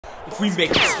if we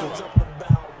make this one.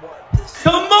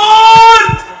 Come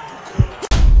on!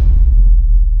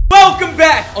 Welcome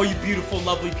back, all you beautiful,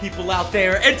 lovely people out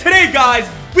there. And today, guys,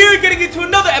 we're getting into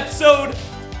another episode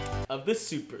of the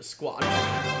Super Squad.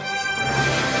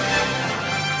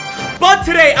 But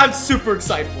today, I'm super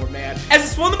excited for, man, as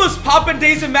it's one of the most poppin'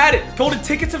 days in Madden. Golden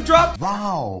tickets have dropped.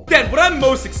 Wow. Then, what I'm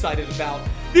most excited about,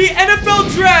 the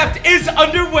NFL Draft is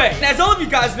underway. And as all of you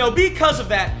guys know, because of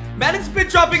that, Madden's been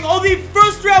dropping all the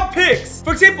first-round picks.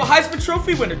 For example, Heisman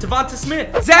Trophy winner Devonta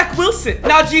Smith, Zach Wilson,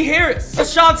 Najee Harris,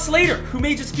 Rashawn Slater, who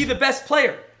may just be the best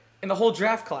player in the whole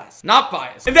draft class. Not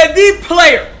biased. And then the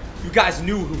player you guys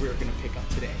knew who we were going to pick up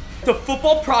today. The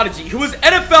football prodigy who was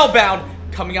NFL-bound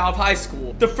coming out of high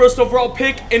school. The first overall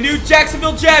pick in new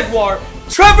Jacksonville Jaguar,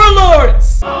 Trevor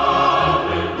Lawrence.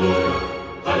 Hallelujah,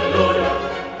 hallelujah,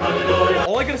 hallelujah.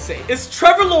 All I gotta say is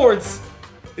Trevor Lawrence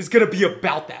is gonna be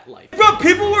about that life. Bro,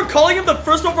 people were calling him the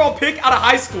first overall pick out of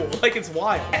high school. Like, it's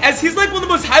wild. As he's like one of the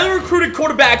most highly recruited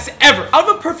quarterbacks ever. Out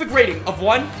of a perfect rating of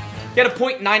 1, he had a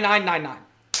 .9999.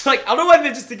 Like, I don't know why they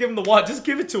just to give him the 1. Just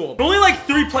give it to him. But only like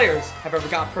 3 players have ever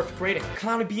got a perfect rating.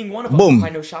 Clowney being one of them. Boom.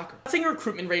 Probably no shocker. I'm saying a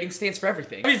recruitment rating stands for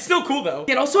everything. I mean, it's still cool though.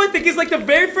 And also, I think he's like the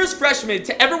very first freshman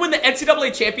to ever win the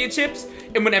NCAA championships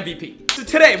and win MVP. So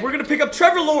today, we're gonna pick up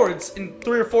Trevor Lawrence and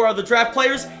 3 or 4 other draft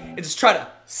players and just try to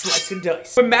slice and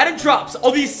dice. When Madden drops all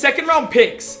these second-round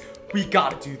picks, we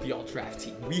gotta do the all-draft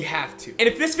team. We have to. And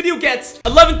if this video gets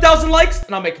 11,000 likes,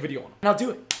 then I'll make a video on it. And I'll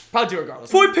do it. Probably do it regardless.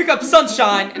 Before we pick up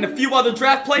Sunshine and a few other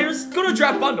draft players, go to a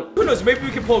draft bundle. Who knows, maybe we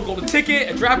can pull a golden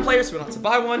ticket, a draft player, so we don't have to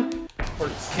buy one. Or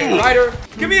just K Rider.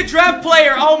 Give me a draft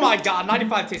player. Oh my god,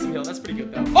 95 Taysom Hill. That's pretty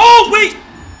good though. Oh, wait!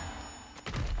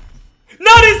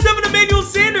 97 Emmanuel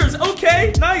Sanders.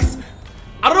 Okay, nice.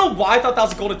 I don't know why I thought that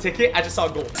was a golden ticket. I just saw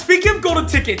gold. Speaking of golden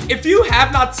tickets, if you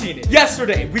have not seen it,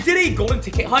 yesterday we did a golden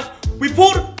ticket hunt. We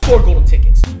pulled 4 golden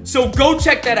tickets. So go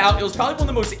check that out. It was probably one of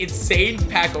the most insane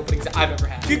pack openings I've ever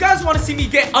had. If you guys want to see me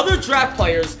get other draft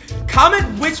players,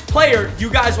 comment which player you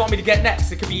guys want me to get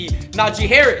next. It could be Najee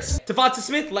Harris, Devonta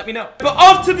Smith, let me know. But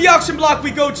off to the auction block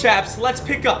we go, chaps. Let's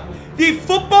pick up the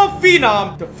football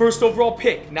phenom, the first overall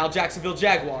pick, now Jacksonville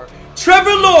Jaguar,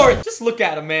 Trevor Lawrence. Just look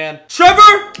at him, man.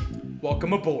 Trevor,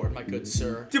 welcome aboard, my good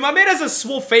sir. Dude, my man has a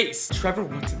swole face. Trevor,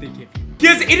 what did they give you? He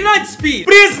has 89 speed,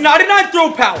 but he has 99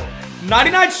 throw power,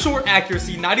 99 short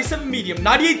accuracy, 97 medium,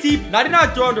 98 deep,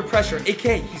 99 throw under pressure,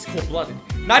 aka he's cold-blooded,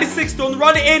 96 throw on the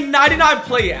run, and 99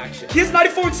 play action. He has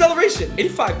 94 acceleration,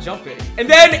 85 jumping, and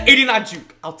then 89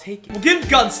 juke. I'll take it. We'll give him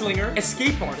gunslinger,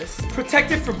 escape artist,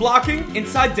 protected for blocking,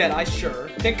 inside deadeye, sure,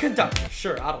 then conductor,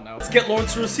 sure, I don't know. Let's get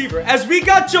Lawrence to receiver, as we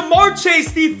got Jamar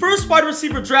Chase, the first wide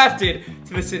receiver drafted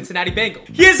to the Cincinnati Bengals.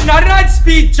 He has 99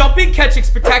 speed, jumping, catching,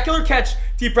 spectacular catch,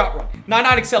 deep route run,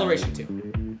 99 acceleration too.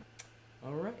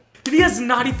 He has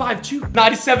 95 juke,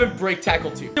 97 break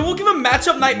tackle too. Then we'll give him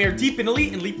matchup nightmare, deep and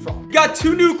elite, and leapfrog. We got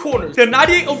 2 new corners. The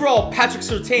 98 overall Patrick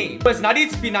Surtain, who has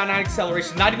 98 speed, 99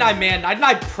 acceleration, 99 man,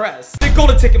 99 press. Then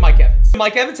golden ticket Mike Evans.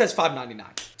 Mike Evans has 599.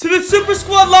 To the Super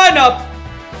Squad lineup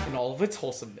and all of its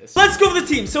wholesomeness. Let's go with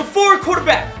the team. So for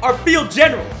quarterback, our field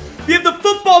general, we have the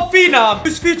football phenom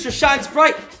whose future shines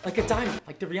bright like a diamond,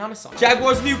 like the Rihanna song.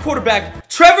 Jaguars' new quarterback,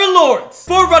 Trevor Lawrence.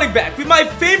 For running back, we have my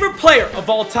favorite player of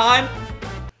all time,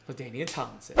 Daniel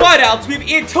Tomlinson. Wideouts, we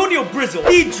have Antonio Brizzle,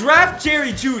 the draft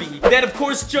Jerry Jeudy, then of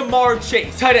course Jamar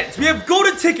Chase. Tight ends, we have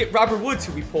golden ticket Robert Woods,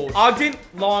 who we pulled, Ogden,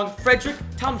 Long, Frederick,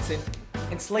 Tomlinson,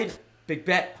 and Slater. Big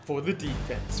bet for the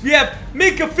defense. We have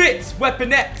Minka Fitz,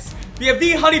 Weapon X. We have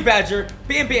the Honey Badger,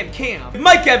 Bam Bam Cam,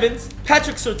 Mike Evans,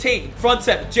 Patrick Surtain, front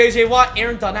 7, JJ Watt,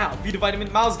 Aaron Donald, Vita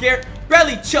Vitamin, Myles Garrett,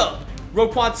 Bradley Chubb,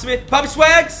 Roquan Smith, Bobby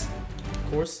Swags,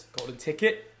 of course, golden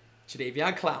ticket,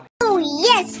 Jadeveon Clowney. Oh,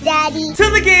 yes, Daddy. To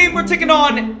the game, we're taking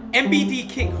on MBD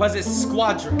King, who has his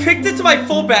squadron. Kicked it to my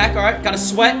fullback, all right? Got to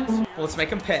sweat. Well, let's make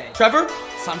him pay. Trevor,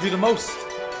 it's time to do the most.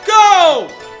 Go!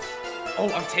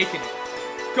 Oh, I'm taking it.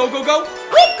 Go, go, go.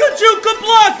 Oh, good juke, good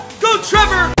block. Go,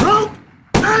 Trevor. Broke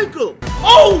ankle.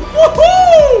 Oh,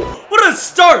 woohoo! What a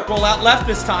start. Roll out left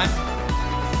this time.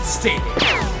 Stay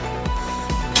there.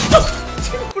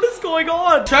 Dude, what is going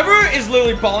on? Trevor is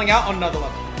literally balling out on another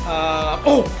level.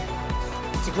 Oh.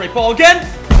 It's a great ball again.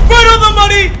 Right on the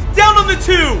money. Down on the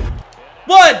 2.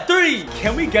 1, 3.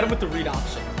 Can we get him with the read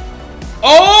option?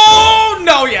 Oh,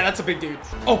 no. Yeah, that's a big dude.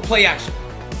 Oh, play action.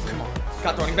 Come on.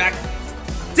 Got the running back.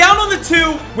 Down on the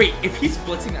 2. Wait, if he's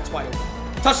blitzing, that's wide open.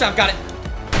 Touchdown. Got it.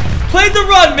 Played the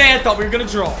run, man. Thought we were going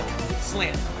to draw.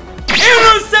 Slant.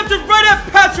 Intercepted right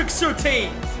at Patrick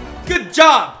Surtain. Good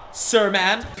job, sir,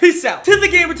 man. Peace out. To the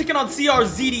game, we're taking on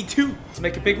CRZD2 to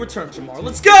make a big return, Jamar.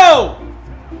 Let's go.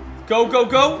 Go, go,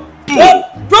 go. Whoa!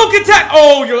 Broken tack.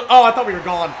 Oh, I thought we were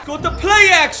gone. Go with the play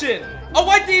action. Oh,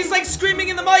 why he's like screaming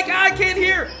in the mic? I can't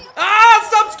hear.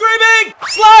 Stop screaming.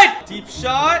 Slide. Deep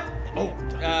shot. Oh,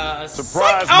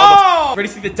 surprise. Oh, ready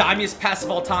to see the dimiest pass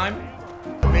of all time?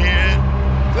 Man,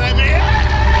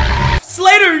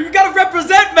 Slater, you gotta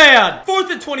represent, man.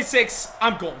 4th and 26.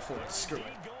 I'm going for it. Screw it.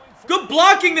 Good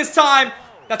blocking this time.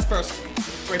 That's first.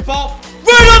 Great ball.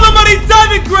 Right on the money.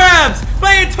 Diamond grabs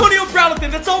by Antonio Brown.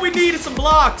 That's all we need is some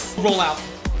blocks. Roll out.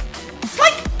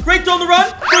 Like, great throw on the run.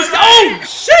 First. Oh,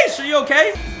 sheesh. Are you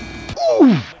okay?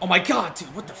 Oh my God,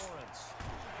 dude. What the f?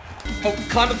 Oh,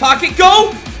 climb the pocket.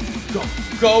 Go. Go.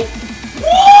 Go.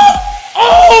 Whoa!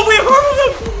 Oh, we hurt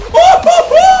him.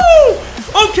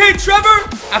 Oh, okay, Trevor.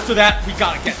 After that, we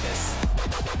gotta get this.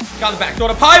 Got the back. Throw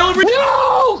to pile.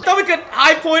 No! Thought we could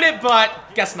high point it,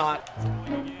 but guess not.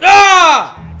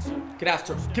 Get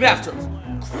after him. Get after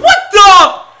him. What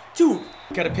the? Dude,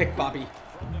 gotta pick Bobby.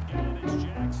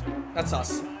 That's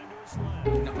us.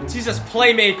 No, he's just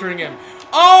playmakering him.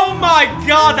 Oh my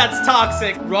God, that's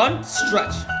toxic. Run,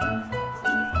 stretch.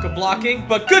 Good blocking,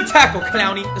 but good tackle,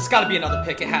 Clowney. There's gotta be another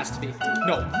pick. It has to be.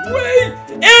 No way.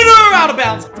 In or out of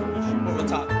bounds. Over the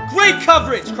top. Great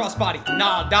coverage. Crossbody.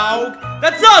 Nah, dog.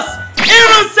 That's us.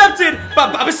 Intercepted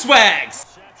by Bobby Swags.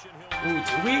 Ooh,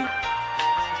 do we?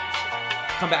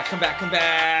 Come back, come back, come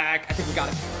back. I think we got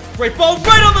it. Great ball,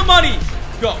 right on the money.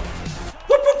 Go.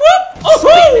 Whoop, whoop, whoop.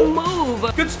 Oh,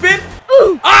 move. Good spin.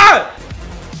 Ooh.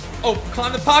 Oh,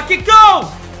 climb the pocket. Go.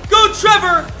 Go,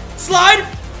 Trevor. Slide.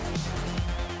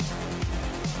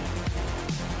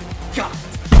 Got it.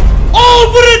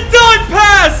 Oh, what a dime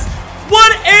pass.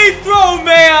 What a throw,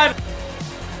 man.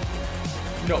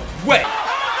 No way.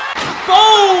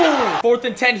 Boom. 4th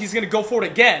and 10. He's going to go for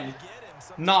it again.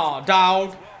 Nah,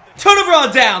 dog. Turnover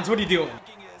on downs. What are you doing?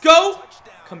 Go.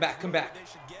 Come back. Come back.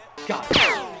 Got it.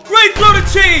 Great throw to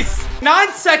Chase.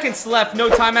 9 seconds left. No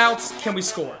timeouts. Can we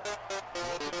score?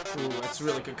 Ooh, that's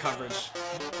really good coverage.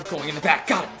 We're going in the back.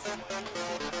 Got it.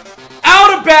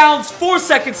 Out of bounds. 4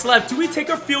 seconds left. Do we take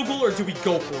our field goal or do we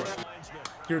go for it?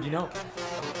 You already know.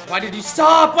 Why did you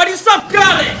stop? Why did you stop?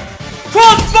 Got it.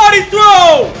 Cross body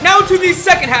throw. Now to the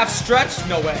second half stretch.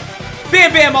 No way.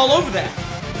 Bam, bam all over that.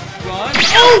 Run.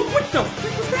 Oh, what the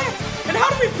frick was that? And how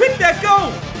did we pick that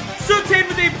go? Sauteed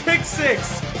with a pick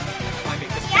 6. I make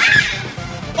this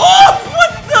oh,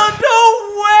 what the? No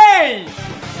way.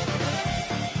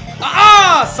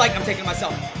 Psych, I'm taking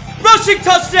myself. Rushing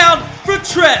touchdown for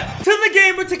Trev. To the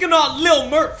game, we're taking on Lil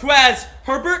Murph, who has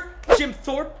Herbert, Jim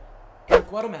Thorpe, and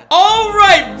Guatemala. All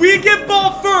right, we get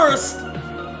ball first.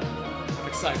 I'm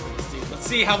excited for this, dude. Let's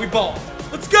see how we ball.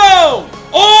 Let's go.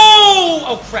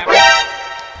 Oh, crap.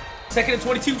 2nd and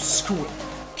 22, screw it.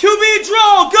 QB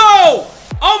draw, go.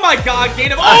 Oh my God,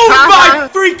 gain of, oh my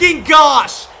freaking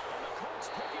gosh.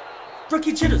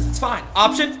 Rookie jitters, it's fine.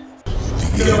 Option.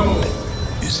 Yo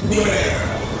is near.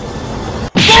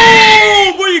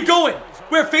 Boom! Where are you going?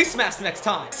 Wear face mask next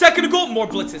time. 2nd and goal, more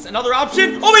blitzes. Another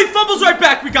option. Oh, he fumbles right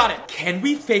back. We got it. Can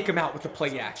we fake him out with the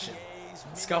play action?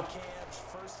 Let's go.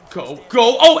 Go,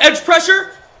 go. Oh, edge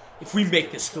pressure. If we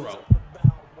make this throw.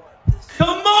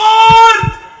 Come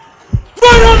on!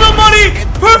 Right on the money!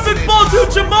 Perfect ball to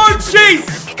Jamar Chase!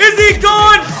 Is he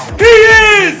gone? He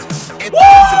is!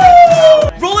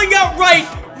 Woo! Rolling out right,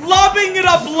 lobbing it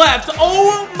up left.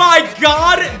 Oh my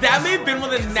God! That may have been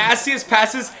one of the nastiest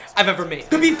passes I've ever made.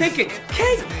 Could be thinking,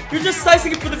 Kay, you're just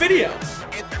slicing it for the video.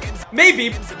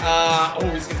 Maybe.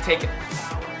 Oh, he's gonna take it.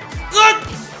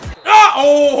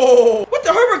 Oh! What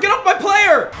the Herbert? Get off my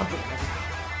player!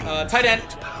 Tight end.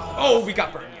 Oh, we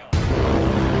got burned.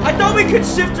 I thought we could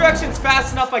shift directions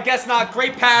fast enough. I guess not.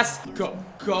 Great pass. Go.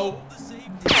 Go.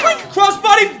 Like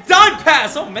crossbody dime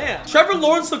pass. Oh, man. Trevor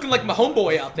Lawrence looking like my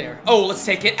homeboy out there. Oh, let's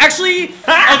take it. Actually,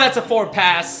 oh, that's a forward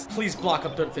pass. Please block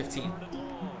up 3rd and 15.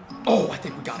 Oh, I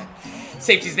think we got it.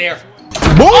 Safety's there.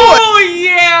 Oh,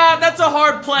 yeah. That's a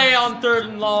hard play on 3rd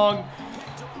and long.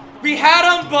 We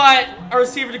had him, but our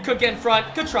receiver couldn't get in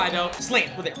front. Good try, though.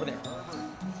 Slant. We're there. We're there.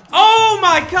 Oh,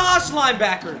 my gosh,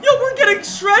 linebacker. Yo, we're getting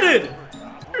shredded.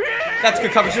 That's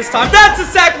good coverage this time. That's a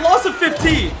sack. Loss of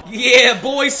 15. Yeah,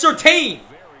 boys. Certain.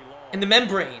 In the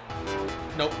membrane.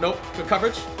 Nope, nope. Good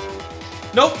coverage.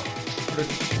 Nope.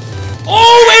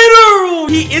 Oh,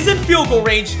 He is in field goal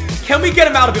range. Can we get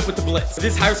him out of it with the blitz?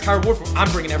 This highest high reward. I'm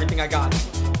bringing everything I got.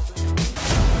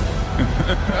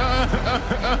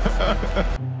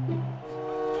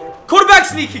 Quarterback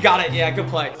sneak. He got it. Yeah, good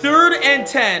play. 3rd and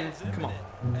 10. Come on.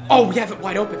 Oh, we have it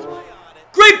wide open.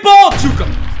 Great ball, Juka.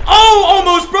 Oh,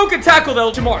 almost broken tackle,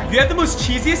 though. Jamar, you have the most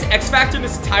cheesiest X Factor in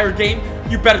this entire game.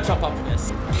 You better jump up for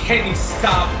this. Can he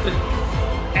stop the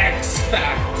X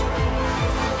Factor?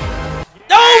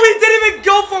 Oh, we didn't even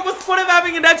go for it. What's the point of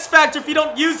having an X Factor if you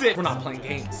don't use it? We're not playing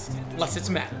games. Unless it's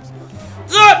Madden.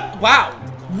 Wow.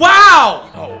 Wow.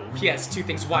 Oh, he has two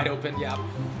things wide open. Yeah.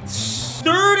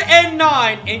 3rd and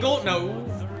 9. Angle. No.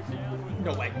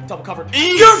 No way. Double covered.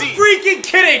 Easy. You're freaking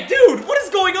kidding. Dude, what is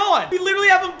going on? We literally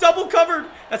have him double covered.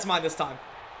 That's mine this time.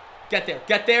 Get there.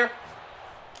 Get there.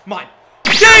 Mine.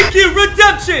 Thank you.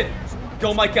 Redemption.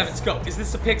 Go, Mike Evans. Go. Is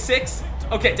this a pick 6?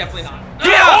 Okay, definitely not.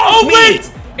 Oh,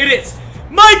 wait. It is.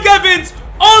 Mike Evans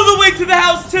all the way to the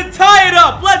house to tie it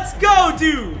up. Let's go,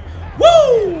 dude.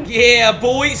 Woo. Yeah,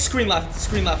 boy. Screen left.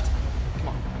 Screen left. Come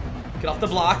on. Get off the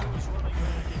block.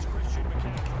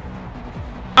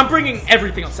 I'm bringing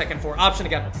everything on 2nd 4. Option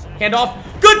again. Handoff.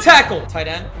 Good tackle. Tight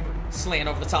end. Slaying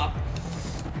over the top.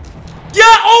 Yeah.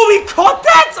 Oh, he caught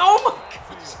that. Oh, my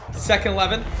gosh. 2nd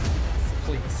 11.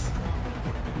 Please.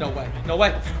 No way. No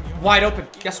way. Wide open.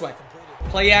 Guess what?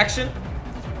 Play action.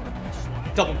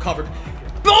 Double covered.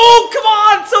 Oh, come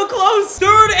on. So close.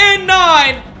 3rd and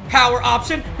 9. Power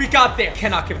option. We got there.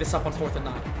 Cannot give this up on 4th and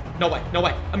 9. No way. No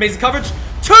way. Amazing coverage.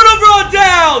 Turnover on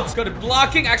downs. Go to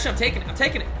blocking. Actually, I'm taking it. I'm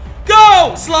taking it.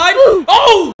 Go. Slide.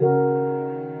 Oh.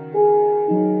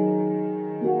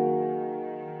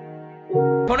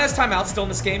 Opponent has timeout still in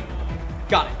this game.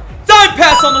 Got it. Dime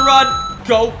pass on the run.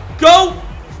 Go. Go.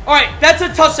 All right. That's a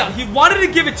touchdown. He wanted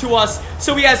to give it to us,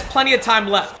 so he has plenty of time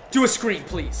left. Do a screen,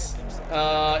 please.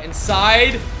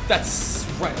 Inside. That's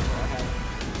right over our head.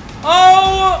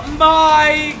 Oh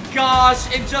my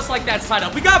gosh. And just like that, side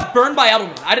up. We got burned by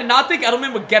Edelman. I did not think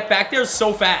Edelman would get back there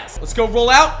so fast. Let's go roll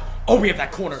out. Oh, we have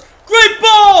that corner. Great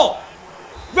ball.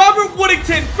 Robert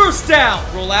Woodington, 1st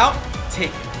down. Roll out. Take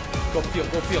it. Go field.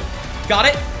 Go field. Got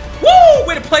it. Woo!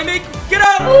 Way to play make. Get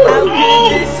out. Oh!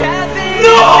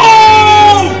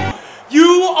 No!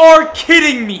 You are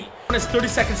kidding me. It's 30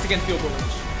 seconds to get in field goal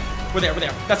range. We're there. We're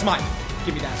there. That's mine.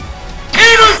 Give me that.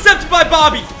 Intercepted by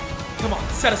Bobby. Come on.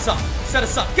 Set us up. Set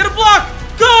us up. Get a block.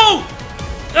 Go.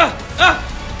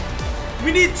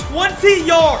 We need 20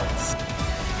 yards.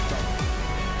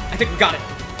 I think we got it.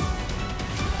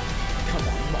 Come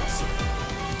on, Mossy.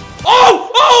 Oh!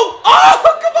 Oh!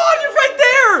 Oh! Come on, you're right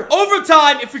there!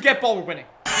 Overtime, if we get ball, we're winning.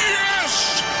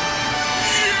 Yes!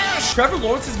 Yes! Trevor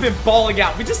Lawrence has been balling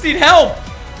out. We just need help.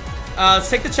 Let's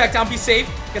take the check down, be safe.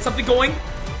 Get something going.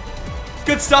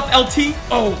 Good stuff, LT.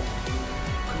 Oh.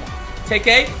 Come on. Take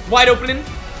A. Wide opening.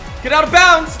 Get out of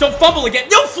bounds. Don't fumble again.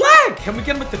 No flag! Can we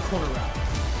get him with the corner route?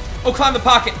 Oh, climb the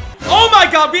pocket. Oh my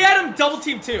god, we had him double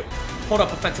team too. Hold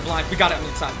up, offensive line. We got it on the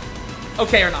inside.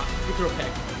 Okay or not? We threw a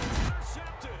peg.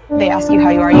 They ask you how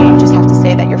you are, you just have to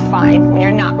say that you're fine when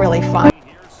you're not really fine.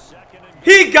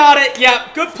 He got it.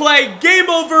 Yep. Good play. Game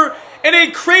over in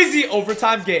a crazy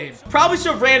overtime game. Probably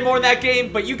should have ran more in that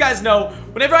game, but you guys know,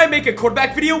 whenever I make a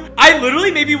quarterback video, I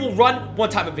literally maybe will run one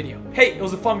time a video. Hey, it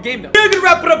was a fun game though. We're gonna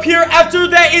wrap it up here after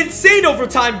that insane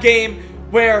overtime game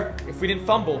where if we didn't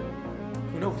fumble,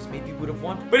 who knows, maybe we would have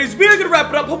won. But anyways, we're gonna wrap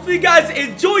it up. Hopefully you guys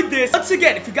enjoyed this. Once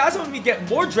again, if you guys want me to get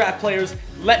more draft players,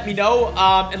 let me know.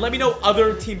 And let me know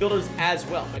other team builders as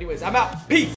well. Anyways, I'm out. Peace.